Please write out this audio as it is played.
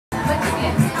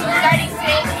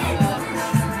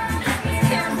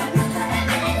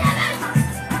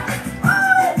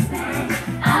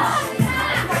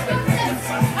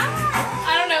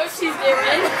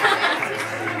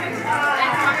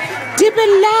it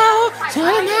low,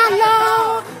 turn it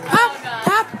low, pop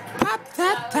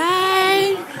that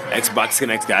thing. Xbox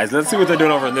Connect, guys. Let's see what they're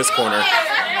doing over in this corner.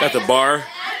 Got the bar.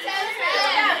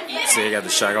 See, you got the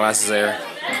shot glasses there.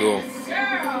 Cool.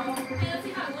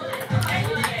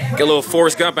 Get a little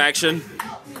Forrest Gump action.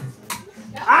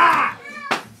 Ah!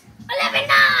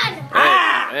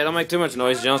 11-9! Hey, don't make too much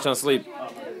noise. John's trying to sleep.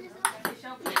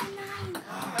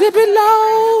 Dip it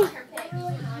low.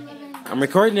 I'm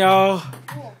recording, y'all.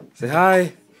 Say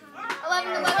hi.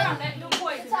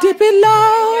 11-11. Dip it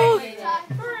low.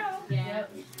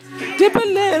 Dip a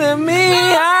little me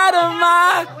out of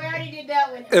my. We already did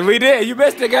that one. We did. You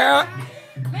missed it, girl.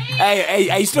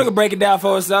 Hey, you still can break it down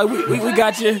for us, though. We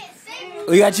got you.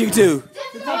 We got you too.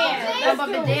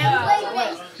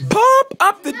 Pump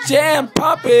up the jam,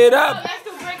 pump it up. That's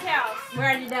the brick house. We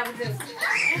already did that with this.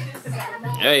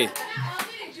 Hey,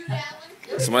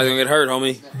 somebody's gonna get hurt,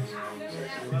 homie.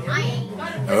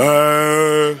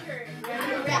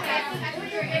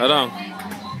 Hold on.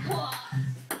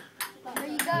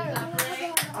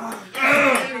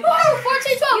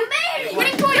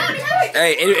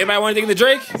 Hey, anybody want anything to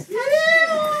drink?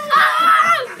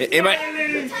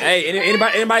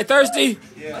 Anybody thirsty?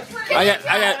 I got.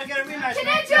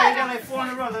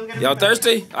 Y'all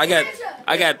thirsty? I got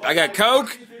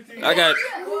Coke. I got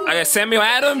Samuel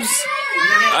Adams.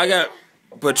 I got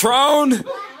Patron.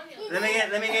 Let me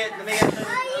get a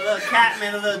little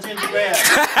Catman, a little gingerbread.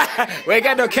 We ain't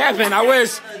got no Catman. I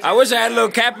wish I had a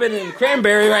little Catman and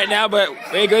cranberry right now, but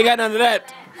we ain't got none of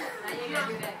that.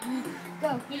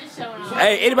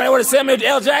 Hey, anybody want a Samuel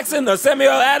L. Jackson or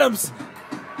Samuel Adams?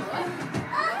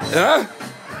 Huh?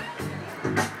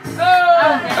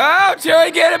 Oh,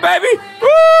 Cherry, get it, baby! Woo!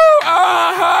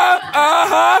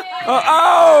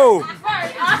 Oh!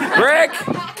 Rick!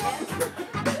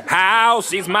 How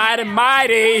she's mighty,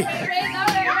 mighty!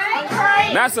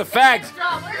 That's a fact.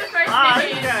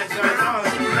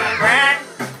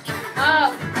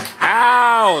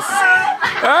 House!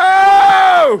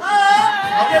 Oh!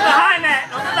 Don't get behind that!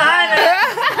 Don't get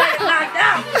behind that!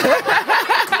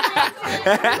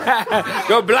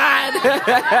 Go blind!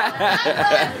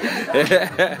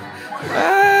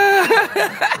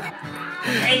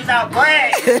 He's a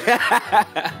break!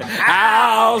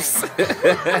 House!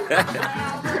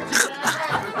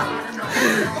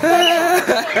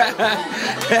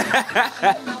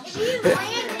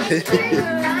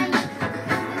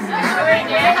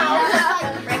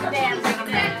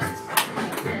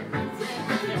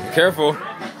 Careful.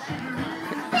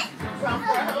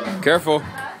 Careful.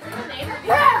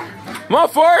 Come on,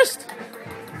 Forrest.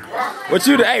 What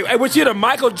you the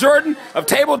Michael Jordan of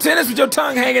table tennis with your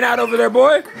tongue hanging out over there,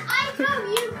 boy?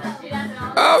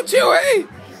 Oh, Chewy.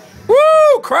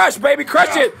 Woo! Crush, baby.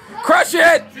 Crush it. Crush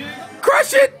it.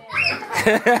 Crush it.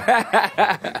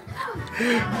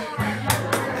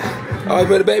 Oh, I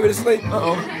put the baby to sleep.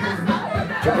 Uh-oh.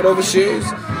 Jumping over shoes.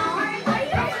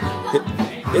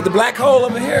 Hit the black hole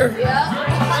over here.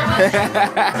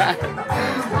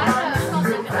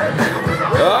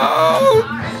 Oh!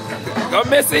 Go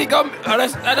Missy! Go! Oh,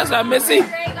 that's not Missy.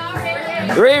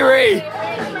 Riri.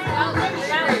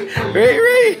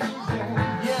 Riri.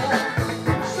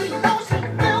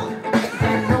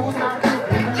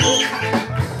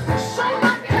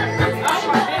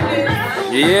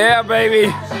 Yeah,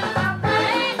 baby.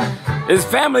 It's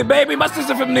family, baby. My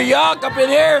sister from New York up in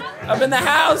here, up in the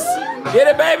house. Get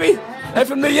it, baby? They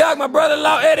from New York. My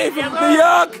brother-in-law Eddie from New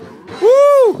York.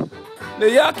 Woo! New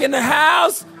York in the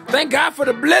house. Thank God for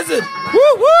the blizzard.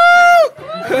 Woo woo!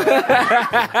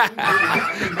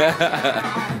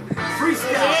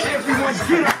 Freestyle, everyone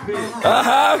get up.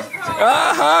 Uh-huh.